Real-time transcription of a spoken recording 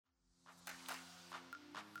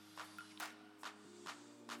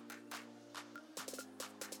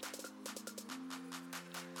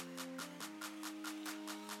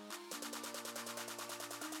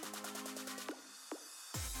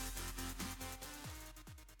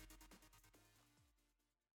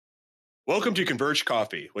Welcome to Converge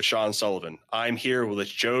Coffee with Sean Sullivan. I'm here with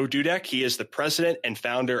Joe Dudek. He is the president and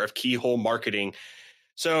founder of Keyhole Marketing.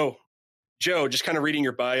 So, Joe, just kind of reading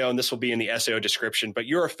your bio, and this will be in the SEO description, but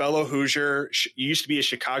you're a fellow Hoosier. You used to be a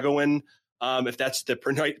Chicagoan, if that's the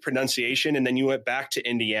pronunciation, and then you went back to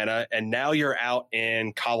Indiana, and now you're out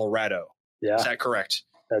in Colorado. Yeah. Is that correct?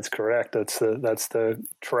 That's correct. That's the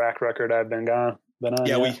track record I've been on.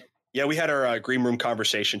 We had our green room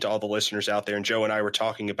conversation to all the listeners out there, and Joe and I were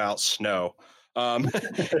talking about snow and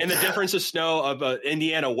the difference of snow of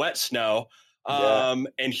Indiana wet snow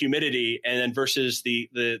and humidity, and then versus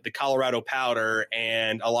the Colorado powder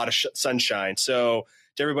and a lot of sunshine. So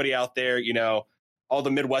to everybody out there, all the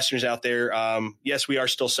Midwesterners out there, yes, we are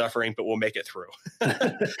still suffering, but we'll make it through.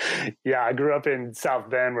 Yeah, I grew up in South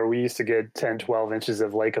Bend where we used to get 10, 12 inches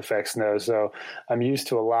of lake effect snow. So I'm used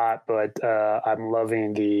to a lot, but I'm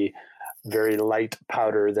loving the very light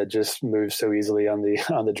powder that just moves so easily on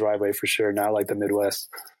the driveway for sure. Not like the Midwest.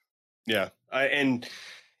 Yeah. And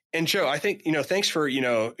Joe, I think, thanks for,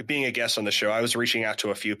 being a guest on the show. I was reaching out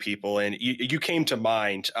to a few people, and you came to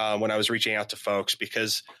mind when I was reaching out to folks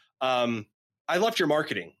because I loved your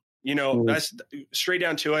marketing. That's straight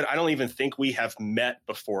down to it. I don't even think we have met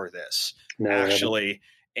before this, actually.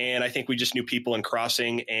 And I think we just knew people in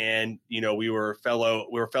Crossing, and, we were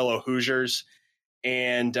fellow Hoosiers.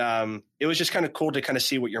 And it was just kind of cool to kind of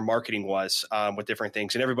see what your marketing was with different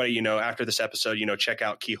things. And everybody, after this episode, check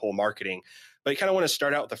out Keyhole Marketing. But I kind of want to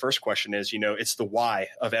start out with the first question is, it's the why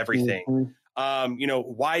of everything.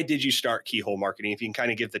 Mm-hmm. Why did you start Keyhole Marketing? If you can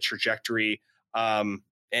kind of give the trajectory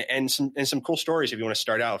and some cool stories if you want to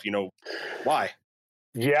start out, why.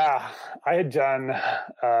 Yeah, I had done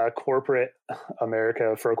corporate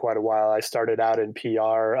America for quite a while. I started out in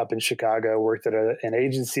PR up in Chicago, worked at an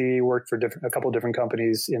agency, worked for a couple of different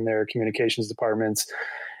companies in their communications departments.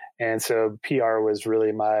 And so PR was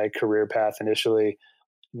really my career path initially.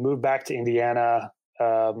 Moved back to Indiana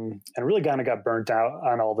and really kind of got burnt out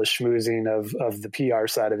on all the schmoozing of the PR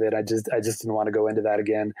side of it. I just didn't want to go into that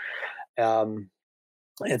again.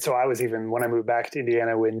 And so I was when I moved back to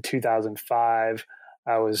Indiana in 2005,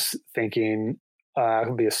 I was thinking I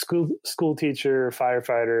could be a school teacher,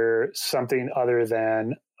 firefighter, something other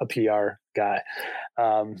than a PR guy.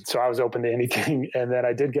 So I was open to anything. And then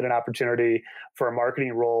I did get an opportunity for a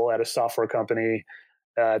marketing role at a software company.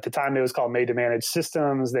 At the time, it was called Made to Manage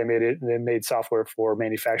Systems. They made software for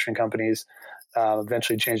manufacturing companies.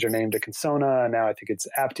 Eventually changed their name to Consona. And now I think it's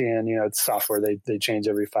Aptian. It's software. They change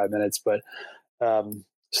every 5 minutes. But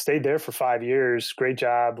stayed there for 5 years. Great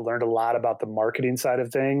job. Learned a lot about the marketing side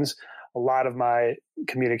of things. A lot of my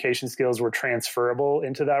communication skills were transferable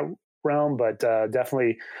into that realm, but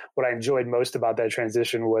definitely what I enjoyed most about that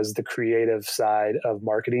transition was the creative side of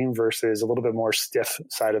marketing versus a little bit more stiff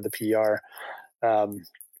side of the PR.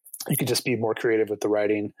 You could just be more creative with the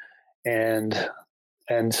writing, and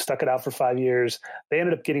stuck it out for 5 years. They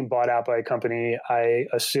ended up getting bought out by a company. I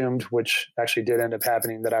assumed, which actually did end up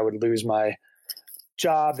happening, that I would lose my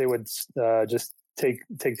job. They would just take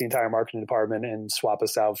the entire marketing department and swap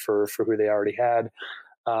us out for who they already had.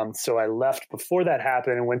 So I left before that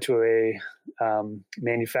happened and went to a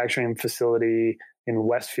manufacturing facility in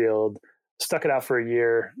Westfield, stuck it out for a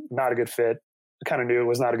year. Not a good fit. I kind of knew it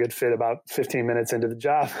was not a good fit about 15 minutes into the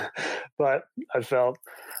job, but I felt,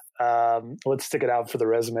 let's stick it out for the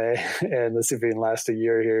resume and let's see if we can last a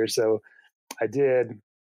year here. So I did.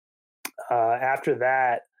 After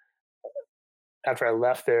that, after I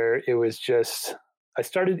left there, it was just, I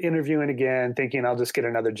started interviewing again, thinking I'll just get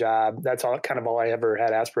another job. That's all I ever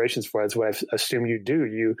had aspirations for. That's what I assume you do.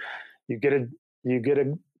 You get a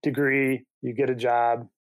degree, you get a job.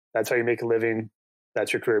 That's how you make a living.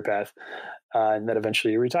 That's your career path. And then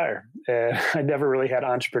eventually you retire. And I never really had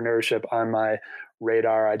entrepreneurship on my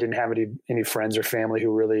radar. I didn't have any friends or family who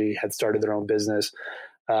really had started their own business.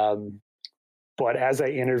 But as I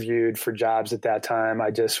interviewed for jobs at that time, I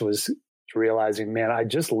just was realizing, man, I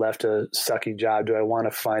just left a sucky job. Do I want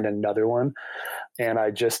to find another one? And I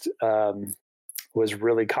just was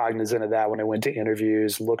really cognizant of that when I went to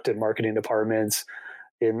interviews, looked at marketing departments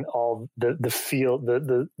in all the field,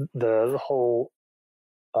 the whole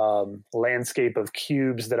landscape of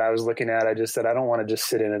cubes that I was looking at. I just said, I don't want to just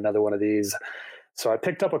sit in another one of these. So I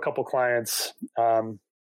picked up a couple clients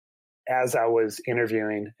as I was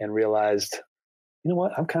interviewing and realized, you know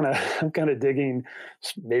what, I'm kind of digging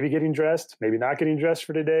maybe getting dressed, maybe not getting dressed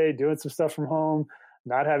for today, doing some stuff from home,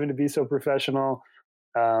 not having to be so professional.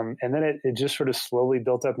 And then it just sort of slowly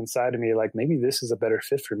built up inside of me, like maybe this is a better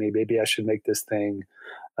fit for me. Maybe I should make this thing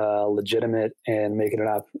legitimate and make it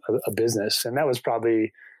a business. And that was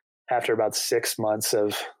probably after about 6 months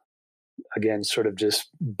of again, sort of just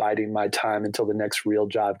biding my time until the next real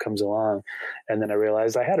job comes along. And then I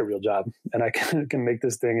realized I had a real job and I can make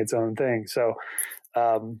this thing its own thing. So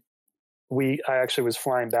I actually was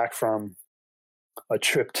flying back from a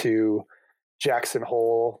trip to Jackson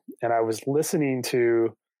Hole, and I was listening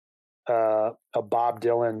to a Bob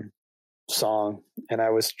Dylan song, and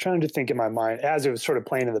I was trying to think in my mind as it was sort of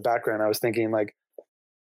playing in the background. I was thinking, like,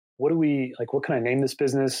 what can I name this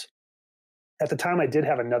business? At the time, I did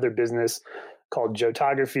have another business called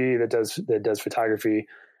Jotography that does photography,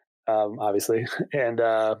 obviously, and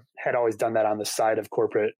had always done that on the side of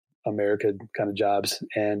corporate America kind of jobs.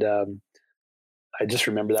 And I just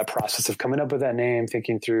remember that process of coming up with that name,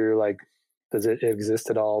 thinking through, like, does it exist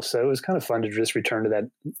at all? So it was kind of fun to just return to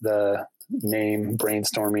the name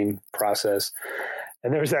brainstorming process.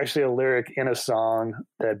 And there was actually a lyric in a song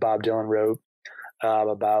that Bob Dylan wrote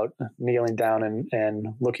about kneeling down and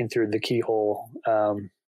looking through the keyhole.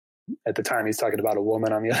 At the time, he's talking about a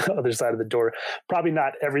woman on the other side of the door. Probably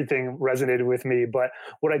not everything resonated with me, but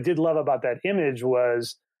what I did love about that image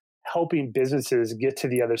was helping businesses get to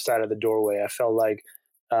the other side of the doorway. I felt like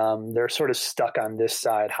they're sort of stuck on this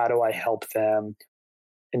side. How do I help them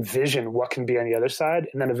envision what can be on the other side,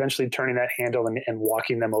 and then eventually turning that handle and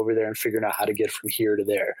walking them over there and figuring out how to get from here to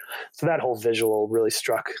there? So that whole visual really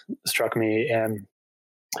struck me, and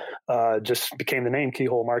just became the name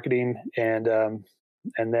Keyhole Marketing. And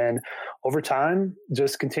then over time,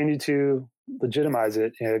 just continued to legitimize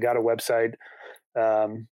it. Got a website,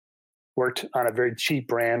 worked on a very cheap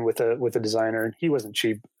brand with a designer. He wasn't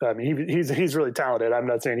cheap. I mean, he's really talented. I'm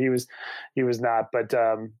not saying he was not, but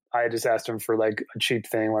I just asked him for like a cheap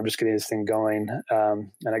thing where I'm just getting this thing going.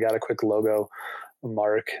 And I got a quick logo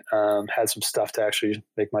mark, had some stuff to actually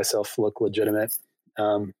make myself look legitimate.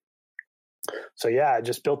 So yeah, I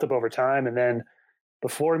just built up over time. And then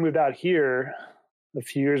before I moved out here a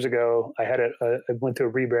few years ago, I went through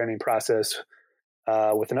a rebranding process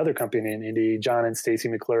with another company in Indy, John and Stacy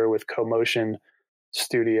McClure with CoMotion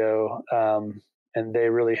Studio. And they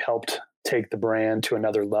really helped take the brand to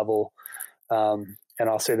another level. And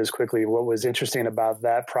I'll say this quickly. What was interesting about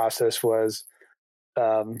that process was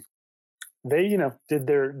they, did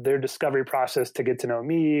their discovery process to get to know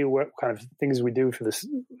me, what kind of things we do for this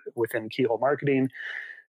within Keyhole Marketing.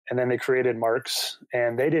 And then they created Marks,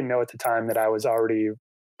 and they didn't know at the time that I was already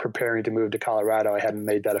preparing to move to Colorado. I hadn't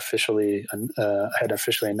made that officially. I had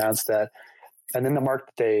officially announced that. And then the mark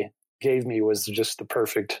that they gave me was just the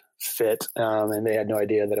perfect fit. And they had no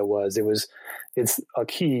idea that it was. It's a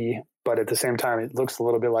key, but at the same time, it looks a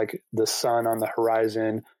little bit like the sun on the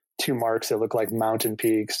horizon, two marks that look like mountain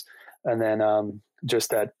peaks. And then just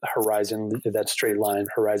that horizon, that straight line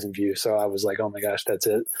horizon view. So I was like, oh my gosh, that's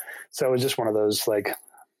it. So it was just one of those like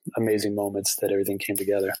amazing moments that everything came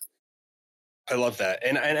together. I love that.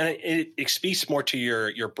 And it speaks more to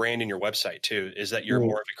your brand and your website too, is that you're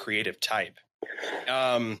more of a creative type.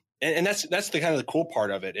 And that's the kind of the cool part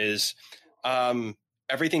of it is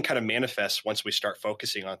everything kind of manifests once we start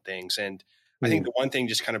focusing on things. And I think the one thing,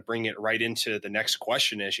 just kind of bring it right into the next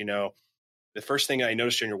question is, the first thing I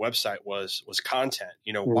noticed on your website was content.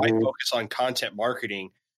 Why focus on content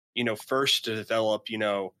marketing, first to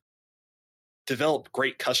develop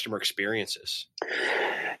great customer experiences?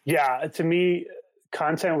 Yeah, to me,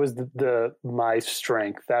 content was my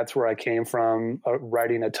strength. That's where I came from,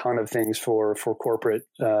 writing a ton of things for corporate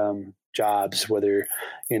jobs, whether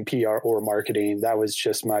in PR or marketing. That was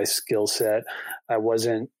just my skill set. I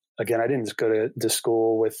didn't go to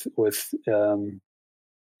school with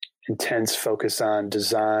intense focus on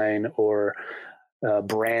design or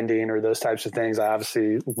branding or those types of things. I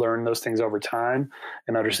obviously learned those things over time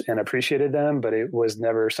and appreciated them, but it was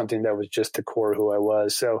never something that was just the core of who I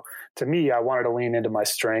was. So to me, I wanted to lean into my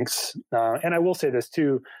strengths. And I will say this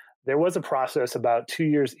too, there was a process about 2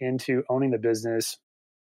 years into owning the business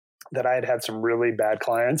that I had some really bad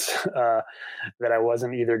clients that I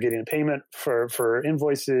wasn't either getting payment for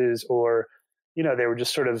invoices or they were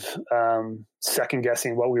just sort of second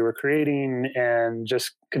guessing what we were creating and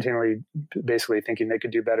just continually basically thinking they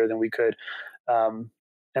could do better than we could. And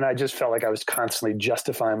I just felt like I was constantly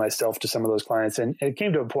justifying myself to some of those clients. And it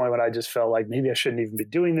came to a point when I just felt like maybe I shouldn't even be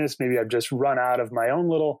doing this. Maybe I've just run out of my own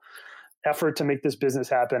little effort to make this business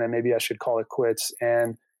happen. And maybe I should call it quits.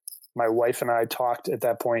 And my wife and I talked at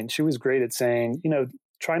that point. She was great at saying,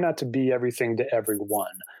 try not to be everything to everyone.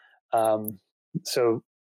 So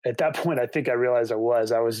at that point, I think I realized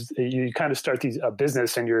you kind of start a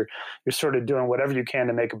business and you're sort of doing whatever you can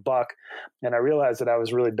to make a buck. And I realized that I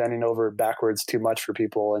was really bending over backwards too much for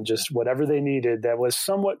people, and just whatever they needed that was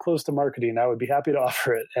somewhat close to marketing, I would be happy to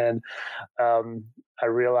offer it. And I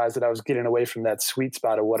realized that I was getting away from that sweet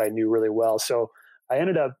spot of what I knew really well. So I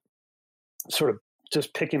ended up sort of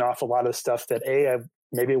just picking off a lot of stuff that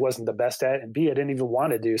maybe it wasn't the best at, and B, I didn't even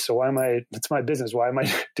want to do. So it's my business. Why am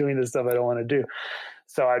I doing this stuff I don't want to do?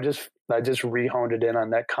 So I just re-honed it in on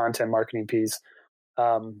that content marketing piece.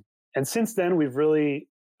 And since then, we've really,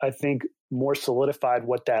 I think, more solidified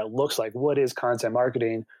what that looks like. What is content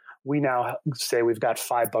marketing? We now say we've got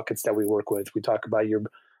 5 buckets that we work with. We talk about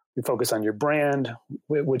we focus on your brand,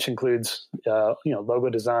 which includes, logo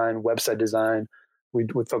design, website design. We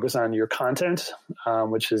focus on your content,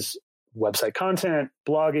 which is website content,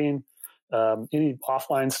 blogging, any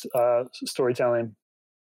offline storytelling.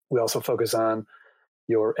 We also focus on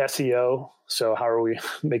your SEO. So how are we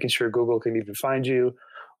making sure Google can even find you?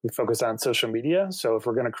 We focus on social media. So if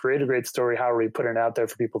we're going to create a great story, how are we putting it out there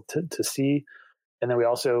for people to see? And then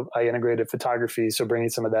I integrated photography. So bringing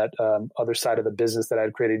some of that other side of the business that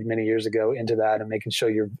I'd created many years ago into that, and making sure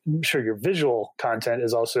your visual content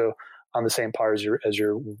is also on the same par as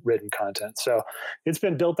your written content. So it's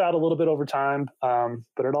been built out a little bit over time,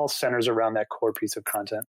 but it all centers around that core piece of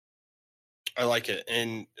content. I like it.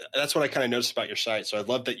 And that's what I kind of noticed about your site. So I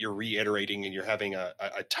love that you're reiterating and you're having a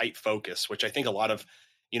tight focus, which I think a lot of,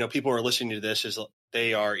 people who are listening to this is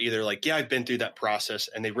they are either like, yeah, I've been through that process,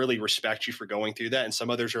 and they really respect you for going through that. And some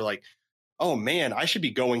others are like, oh man, I should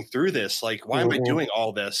be going through this. Like, why am I doing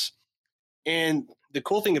all this? And the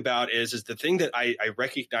cool thing about it is the thing that I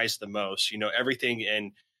recognize the most, everything.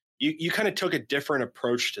 And you kind of took a different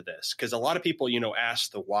approach to this, because a lot of people,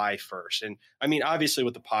 ask the why first. And I mean, obviously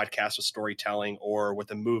with the podcast, with storytelling, or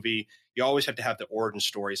with a movie, you always have to have the origin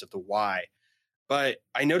stories of the why. But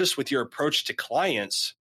I noticed with your approach to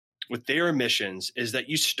clients, with their missions, is that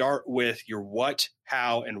you start with your what,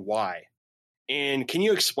 how, and why. And can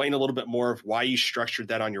you explain a little bit more of why you structured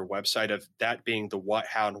that on your website, of that being the what,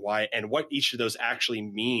 how, and why, and what each of those actually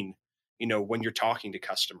mean, when you're talking to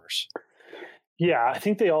customers? Yeah, I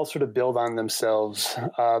think they all sort of build on themselves.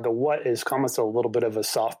 The what is almost a little bit of a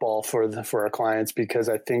softball for our clients, because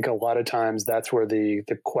I think a lot of times that's where the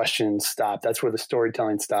questions stop. That's where the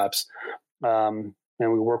storytelling stops.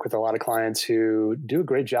 And we work with a lot of clients who do a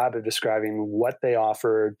great job of describing what they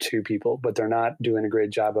offer to people, but they're not doing a great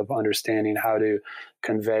job of understanding how to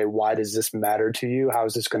convey, why does this matter to you? How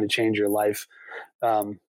is this going to change your life?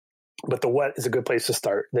 But the what is a good place to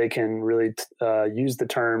start. They can really use the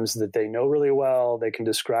terms that they know really well. They can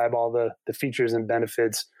describe all the features and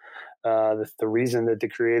benefits, the reason that they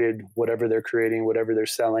created whatever they're creating, whatever they're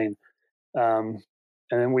selling.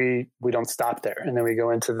 And then we don't stop there. And then we go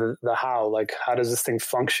into the how, like, how does this thing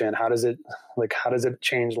function? How does it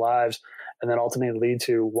change lives? And then ultimately lead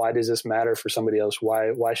to, why does this matter for somebody else?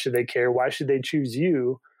 Why should they care? Why should they choose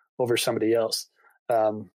you over somebody else?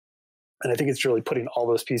 And I think it's really putting all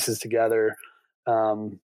those pieces together.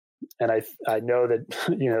 And I know that,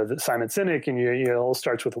 that Simon Sinek, and it all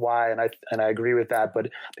starts with why. And I agree with that, but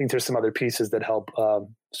I think there's some other pieces that help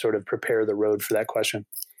sort of prepare the road for that question.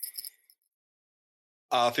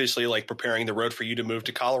 Obviously, like preparing the road for you to move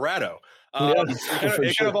to Colorado.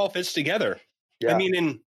 It kind of all fits together. Yeah. I mean,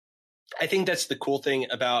 and I think that's the cool thing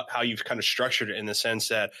about how you've kind of structured it, in the sense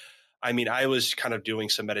that, I mean, I was kind of doing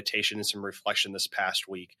some meditation and some reflection this past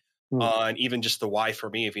week on even just the why for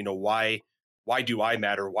me, of, why do I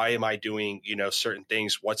matter? Why am I doing, certain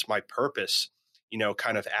things? What's my purpose,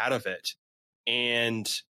 kind of out of it.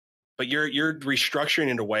 But you're restructuring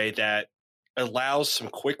in a way that allows some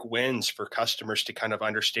quick wins for customers to kind of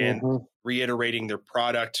understand, reiterating their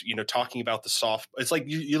product, talking about it's like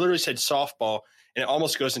you literally said softball, and it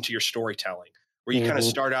almost goes into your storytelling, where you kind of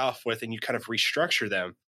start off with, and you kind of restructure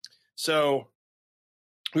them. So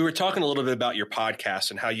we were talking a little bit about your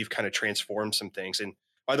podcast and how you've kind of transformed some things. And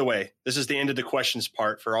by the way, this is the end of the questions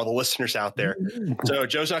part for all the listeners out there. So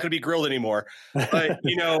Joe's not going to be grilled anymore, but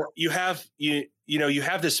you have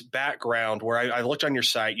this background where I looked on your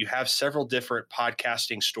site, you have several different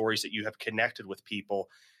podcasting stories that you have connected with people.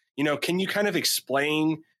 Can you kind of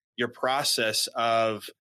explain your process of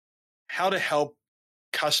how to help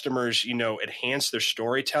customers, enhance their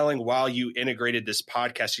storytelling while you integrated this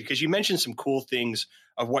podcast? Because you mentioned some cool things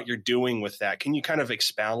of what you're doing with that. Can you kind of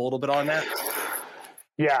expound a little bit on that?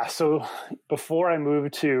 Yeah. So before I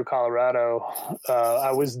moved to Colorado,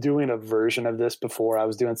 I was doing a version of this before. I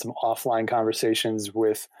was doing some offline conversations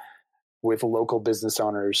with local business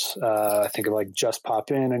owners. I think of like Just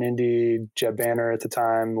Pop In and Indy, Jeb Banner at the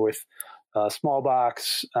time, with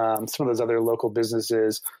Smallbox, some of those other local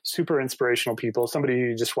businesses, super inspirational people, somebody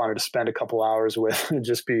you just wanted to spend a couple hours with and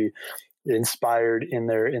just be inspired in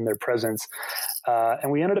their presence.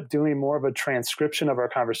 And we ended up doing more of a transcription of our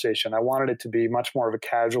conversation. I wanted it to be much more of a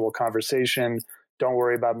casual conversation. Don't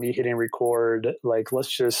worry about me hitting record. Like,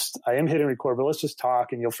 I am hitting record, but let's just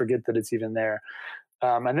talk and you'll forget that it's even there.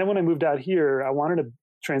 And then when I moved out here, I wanted to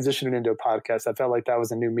transition it into a podcast. I felt like that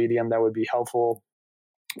was a new medium that would be helpful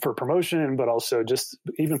for promotion, but also just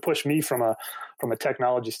even push me from a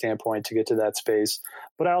technology standpoint to get to that space.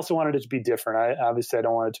 But I also wanted it to be different. I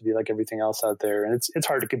don't want it to be like everything else out there. And it's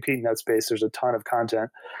hard to compete in that space. There's a ton of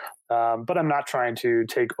content. But I'm not trying to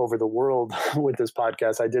take over the world with this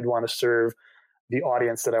podcast. I did want to serve the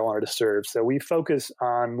audience that I wanted to serve. So we focus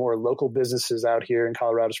on more local businesses out here in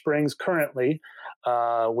Colorado Springs. Currently,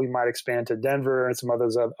 we might expand to Denver and some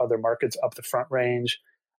other markets up the Front Range.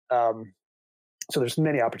 So there's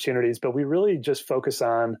many opportunities, but we really just focus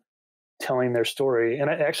on telling their story. And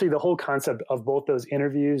actually, the whole concept of both those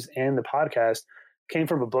interviews and the podcast came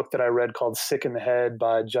from a book that I read called Sick in the Head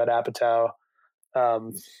by Judd Apatow.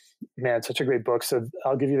 Man, such a great book. So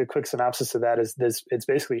I'll give you the quick synopsis of that. It's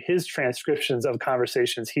basically his transcriptions of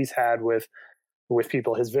conversations he's had with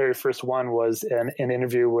people. His very first one was an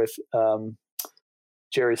interview with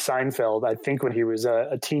Jerry Seinfeld. I think when he was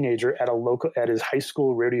a teenager at his high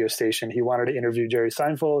school radio station, he wanted to interview Jerry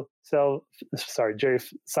Seinfeld.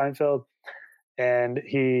 And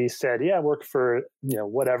he said, "Yeah, I work for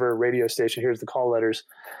whatever radio station. Here's the call letters.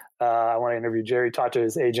 I want to interview Jerry." Talked to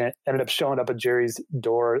his agent. Ended up showing up at Jerry's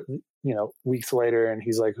door, weeks later, and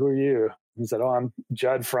he's like, "Who are you?" He said, "Oh, I'm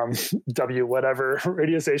Judd from W whatever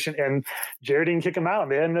radio station." And Jerry didn't kick him out.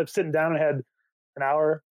 They ended up sitting down and had an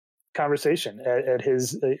hour conversation at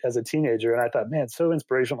his as a teenager. And I thought, man, it's so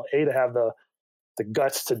inspirational, to have the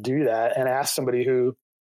guts to do that and ask somebody who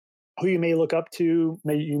you may look up to,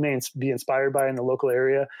 you may be inspired by in the local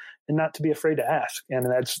area, and not to be afraid to ask. And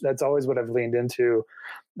that's always what I've leaned into.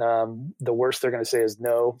 The worst they're going to say is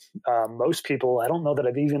no. Most people, I don't know that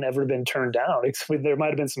I've even ever been turned down. There might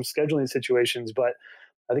have been some scheduling situations, but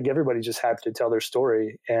I think everybody's just happy to tell their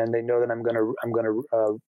story, and they know that I'm going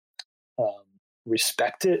to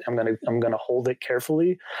respect it. I'm going to hold it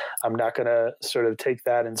carefully. I'm not going to sort of take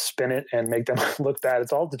that and spin it and make them look bad.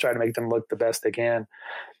 It's all to try to make them look the best they can.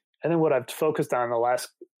 And then what I've focused on the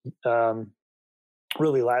last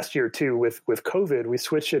year too, with COVID, we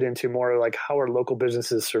switched it into more like how are local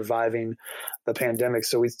businesses surviving the pandemic.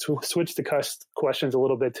 So we switched the questions a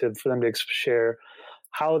little bit for them to share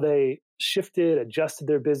how they shifted, adjusted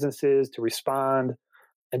their businesses to respond,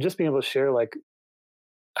 and just being able to share like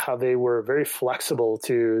how they were very flexible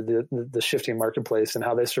to the shifting marketplace and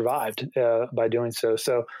how they survived by doing so.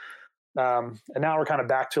 So, and now we're kind of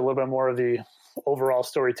back to a little bit more of the overall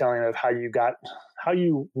storytelling of how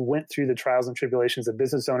you went through the trials and tribulations of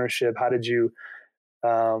business ownership. How did you,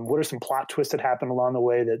 what are some plot twists that happened along the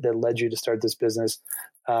way that led you to start this business?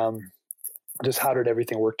 Just how did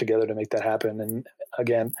everything work together to make that happen? And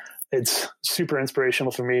again, it's super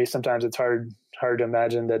inspirational for me. Sometimes it's hard to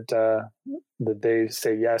imagine that they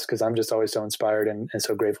say yes, because I'm just always so inspired and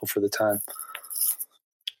so grateful for the time.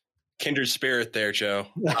 Kindred spirit there, Joe.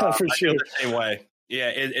 For sure. I feel the same way. Yeah,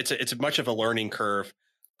 it's much of a learning curve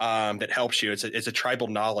that helps you. It's a tribal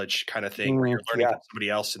knowledge kind of thing where you're learning from somebody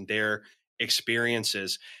else and their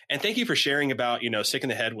experiences. And thank you for sharing about Sick in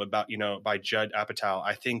the Head about by Judd Apatow.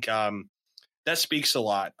 I think that speaks a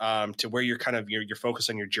lot to where you're kind of your focus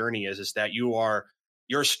on your journey is that you're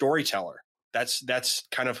a storyteller. That's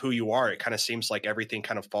kind of who you are. It kind of seems like everything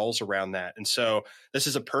kind of falls around that. And so this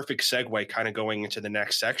is a perfect segue kind of going into the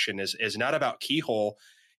next section is not about Keyhole.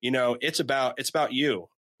 It's about you.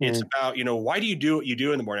 It's about, why do you do what you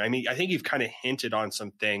do in the morning? I mean, I think you've kind of hinted on some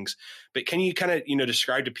things, but can you kind of,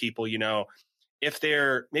 describe to people, if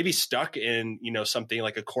they're maybe stuck in, something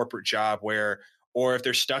like a corporate job or if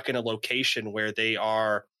they're stuck in a location where they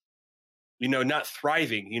are, not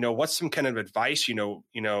thriving, what's some kind of advice, in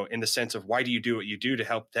the sense of why do you do what you do to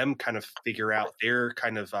help them kind of figure out their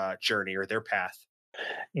kind of journey or their path?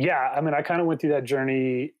 Yeah. I mean, I kind of went through that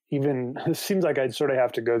journey. It seems like I'd sort of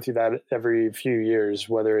have to go through that every few years,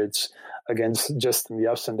 whether it's against just the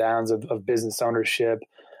ups and downs of business ownership.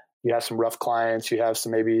 You have some rough clients, you have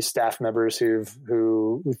some maybe staff members who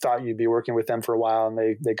thought you'd be working with them for a while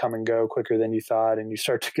and they come and go quicker than you thought. And you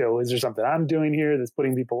start to go, is there something I'm doing here that's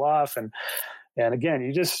putting people off? And again,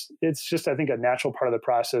 it's just, I think, a natural part of the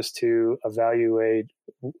process to evaluate,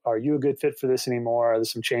 are you a good fit for this anymore? Are there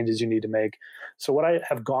some changes you need to make? So what I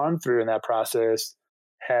have gone through in that process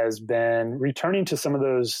has been returning to some of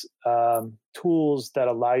those tools that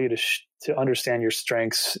allow you to understand your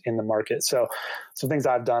strengths in the market. So some things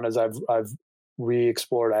I've done is I've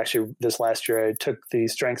re-explored. Actually, this last year I took the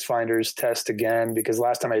Strengths Finders test again, because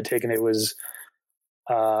last time I had taken it was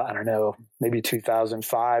I don't know, maybe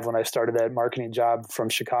 2005 when I started that marketing job from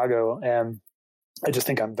Chicago. And I just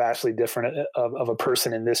think I'm vastly different of a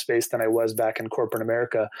person in this space than I was back in corporate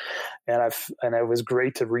America. And it was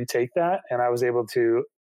great to retake that. And I was able to,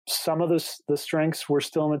 some of the strengths were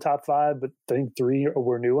still in the top 5, but I think 3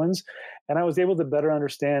 were new ones. And I was able to better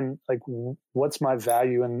understand, like, what's my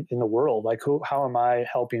value in the world? Like, how am I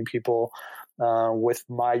helping people with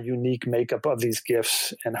my unique makeup of these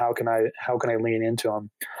gifts, and how can I lean into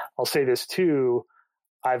them? I'll say this too.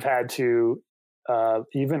 I've had to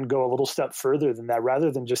even go a little step further than that.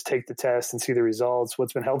 Rather than just take the test and see the results,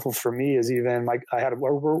 what's been helpful for me is even like I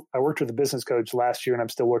worked with a business coach last year, and I'm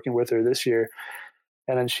still working with her this year.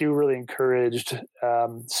 And then she really encouraged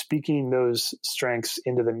speaking those strengths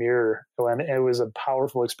into the mirror. And it was a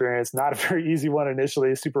powerful experience, not a very easy one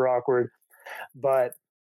initially, super awkward, but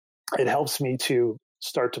it helps me to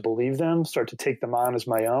start to believe them, start to take them on as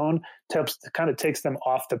my own. Kind of takes them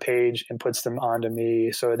off the page and puts them onto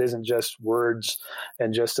me. So it isn't just words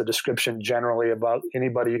and just a description generally about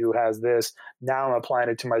anybody who has this. Now I'm applying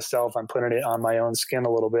it to myself. I'm putting it on my own skin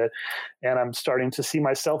a little bit, and I'm starting to see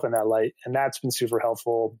myself in that light. And that's been super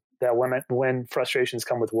helpful, that when frustrations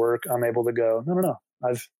come with work, I'm able to go, no.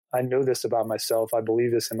 I know this about myself. I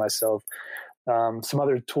believe this in myself. Some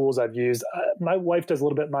other tools I've used. My wife does a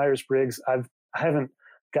little bit Myers-Briggs. I haven't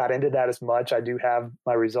got into that as much. I do have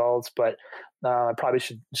my results, but I probably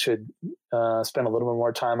should spend a little bit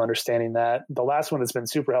more time understanding that. The last one that's been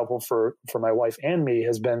super helpful for my wife and me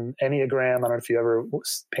has been Enneagram. I don't know if you ever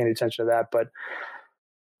paid attention to that, but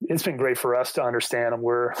it's been great for us to understand. And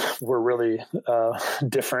we're really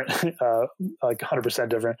different, like 100%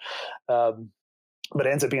 different. But it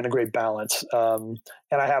ends up being a great balance. And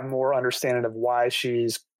I have more understanding of why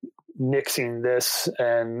she's nixing this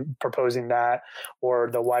and proposing that, or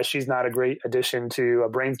why she's not a great addition to a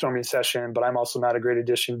brainstorming session, but I'm also not a great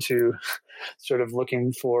addition to sort of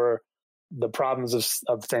looking for the problems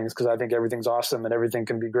of things, because I think everything's awesome and everything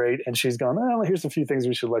can be great. And she's going, well, here's a few things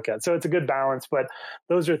we should look at. So it's a good balance, but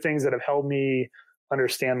those are things that have helped me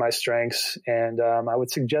understand my strengths. And I would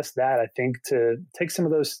suggest that, I think, to take some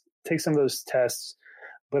of those tests,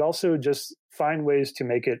 but also just find ways to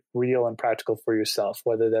make it real and practical for yourself,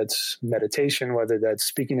 whether that's meditation, whether that's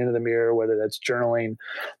speaking into the mirror, whether that's journaling.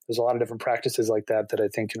 There's a lot of different practices like that I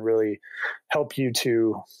think can really help you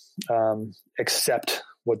to accept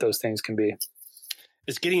what those things can be.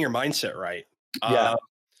 It's getting your mindset right. Yeah.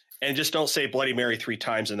 And just don't say Bloody Mary 3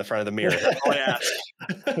 times in the front of the mirror. That's all I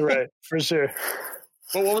ask. Right, for sure.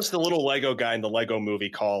 Well, what was the little Lego guy in the Lego movie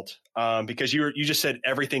called? Because you just said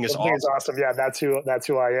everything is awesome. It's awesome. Yeah, that's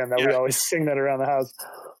who I am. We always sing that around the house.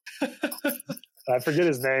 I forget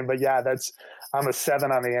his name, but yeah, I'm a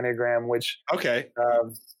 7 on the Enneagram, which okay.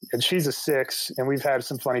 And she's a 6, and we've had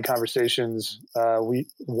some funny conversations.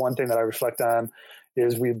 One thing that I reflect on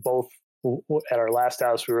is we both, at our last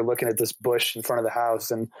house, we were looking at this bush in front of the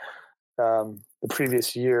house, and the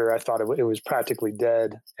previous year I thought it was practically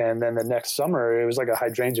dead. And then the next summer it was like a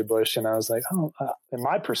hydrangea bush. And I was like, in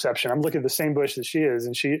my perception, I'm looking at the same bush that she is.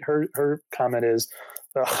 And her comment is,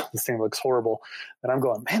 oh, this thing looks horrible. And I'm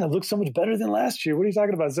going, man, it looks so much better than last year. What are you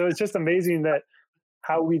talking about? So it's just amazing that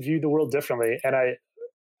how we view the world differently. And I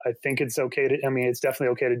think it's okay it's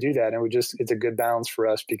definitely okay to do that. And it's a good balance for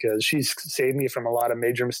us, because she's saved me from a lot of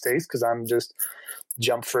major mistakes, because I'm just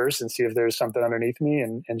jump first and see if there's something underneath me.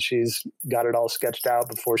 And she's got it all sketched out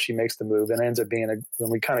before she makes the move. And it ends up being when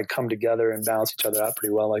we kind of come together and balance each other out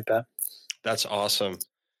pretty well like that. That's awesome.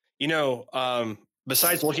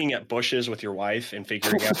 Besides looking at bushes with your wife and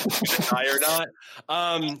figuring out if you die or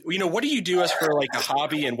not, what do you do as for like a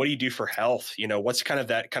hobby, and what do you do for health? What's kind of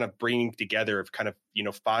that kind of bringing together of kind of,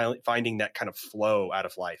 finding that kind of flow out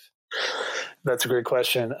of life? That's a great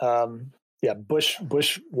question. Yeah, bush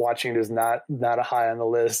watching is not a high on the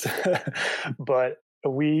list, but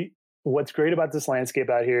what's great about this landscape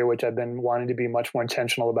out here, which I've been wanting to be much more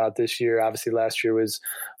intentional about this year. Obviously last year was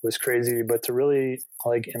crazy, but to really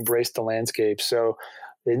like embrace the landscape. So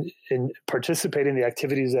in participate in the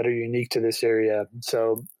activities that are unique to this area.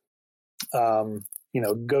 So,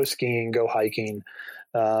 go skiing, go hiking.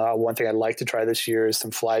 One thing I'd like to try this year is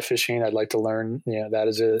some fly fishing. I'd like to learn, that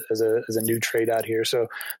as a new trade out here. So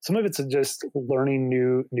some of it's just learning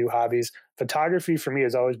new hobbies. Photography for me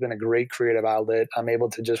has always been a great creative outlet. I'm able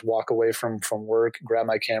to just walk away from work, grab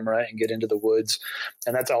my camera and get into the woods.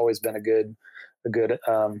 And that's always been a good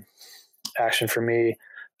action for me.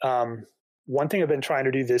 One thing I've been trying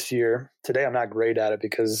to do this year, today I'm not great at it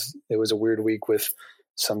because it was a weird week with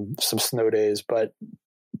some snow days, but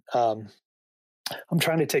I'm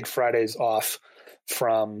trying to take Fridays off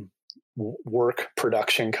from work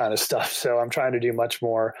production kind of stuff. So I'm trying to do much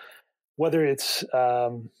more, whether it's,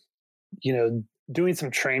 doing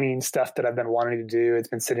some training stuff that I've been wanting to do. It's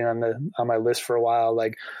been sitting on my list for a while,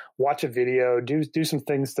 like watch a video, do some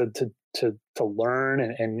things to learn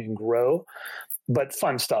and grow, but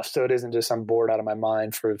fun stuff. So it isn't just I'm bored out of my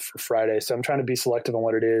mind for Friday. So I'm trying to be selective on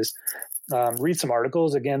what it is. Read some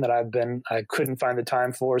articles again that I couldn't find the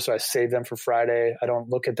time for. So I save them for Friday. I don't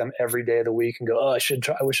look at them every day of the week and go, oh,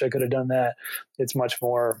 I wish I could have done that. It's much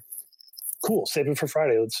more cool. Save it for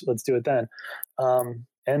Friday. Let's do it then.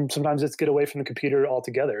 And sometimes it's get away from the computer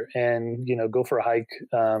altogether and, go for a hike,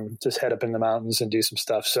 just head up in the mountains and do some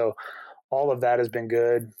stuff. So all of that has been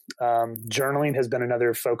good. Journaling has been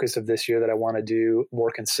another focus of this year that I want to do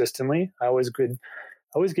more consistently. I always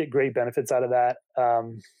get great benefits out of that.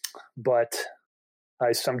 But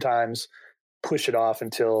I sometimes push it off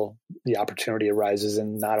until the opportunity arises,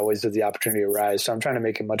 and not always does the opportunity arise. So I'm trying to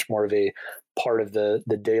make it much more of a part of the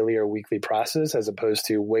daily or weekly process as opposed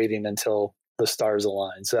to waiting until the stars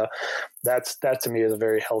align. So that to me is a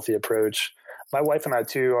very healthy approach. My wife and I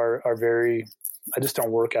too are very, I just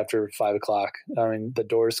don't work after 5 o'clock. I mean, the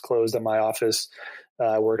door's closed at my office.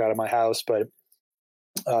 I work out of my house, but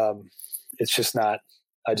it's just not,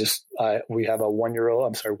 we have a 1-year-old.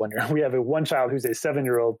 I'm sorry, 1 year. We have one child who's a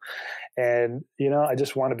 7-year-old, and I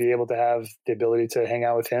just want to be able to have the ability to hang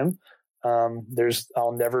out with him.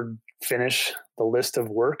 I'll never finish the list of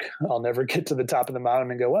work. I'll never get to the top of the mountain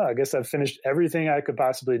and go, well, I guess I've finished everything I could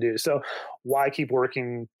possibly do. So why keep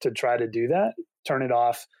working to try to do that? Turn it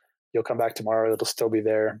off. You'll come back tomorrow. It'll still be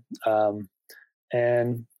there.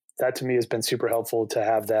 And that to me has been super helpful to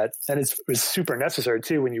have that. And it's super necessary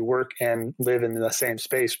too when you work and live in the same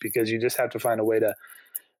space, because you just have to find a way to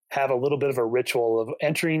have a little bit of a ritual of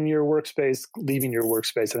entering your workspace, leaving your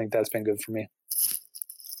workspace. I think that's been good for me.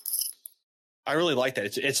 I really like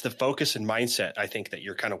that. It's the focus and mindset, I think, that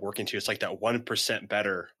you're kind of working to. It's like that 1%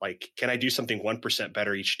 better. Like, can I do something 1%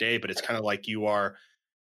 better each day? But it's kind of like you are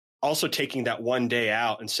also taking that one day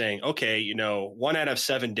out and saying, okay, 1 out of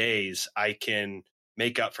 7 days, I can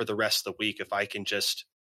make up for the rest of the week if I can just,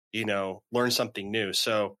 learn something new.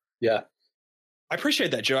 So yeah, I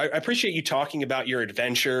appreciate that, Joe. I appreciate you talking about your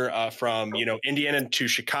adventure from, Indiana to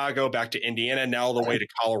Chicago, back to Indiana, now all the way to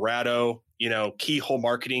Colorado, keyhole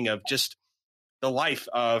marketing of just the life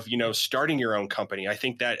of, starting your own company. I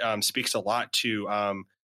think that speaks a lot to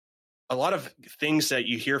a lot of things that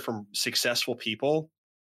you hear from successful people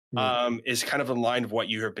is kind of in line of what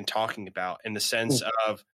you have been talking about, in the sense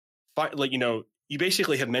of, you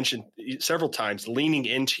basically have mentioned several times leaning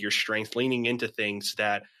into your strength, leaning into things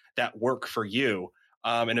that work for you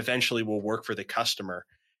and eventually will work for the customer.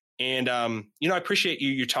 And, I appreciate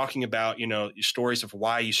you talking about, your stories of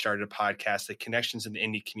why you started a podcast, the connections in the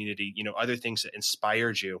indie community, other things that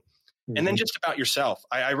inspired you. Mm-hmm. And then just about yourself.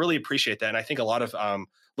 I really appreciate that. And I think a lot of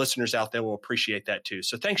listeners out there will appreciate that too.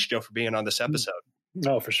 So thanks, Joe, for being on this episode.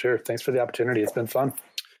 No, for sure. Thanks for the opportunity. It's been fun.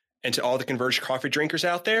 And to all the Converge coffee drinkers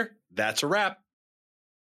out there, that's a wrap.